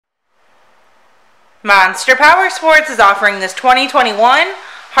Monster Powersports is offering this 2021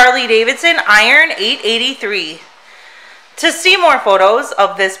 Harley-Davidson Iron 883. To see more photos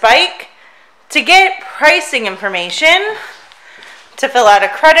of this bike, to get pricing information, to fill out a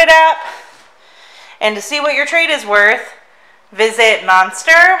credit app, and to see what your trade is worth, visit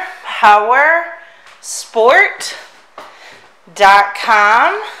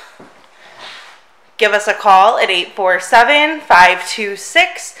monsterpowersport.com. Give us a call at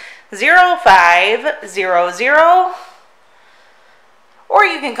 847-526-0500, or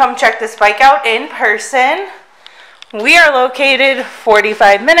you can come check this bike out in person. We are located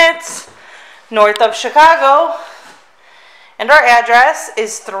 45 minutes north of Chicago, and our address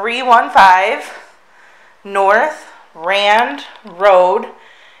is 315 North Rand Road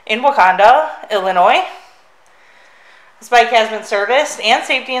in Wauconda, Illinois. This bike has been serviced and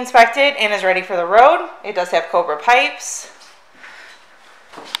safety inspected and is ready for the road. It does have Cobra pipes.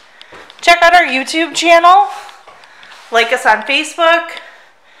 Check out our YouTube channel. Like us on Facebook.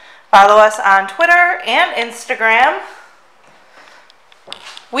 Follow us on Twitter and Instagram.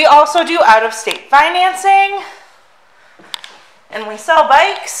 We also do out-of-state financing. And we sell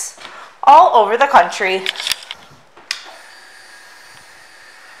bikes all over the country.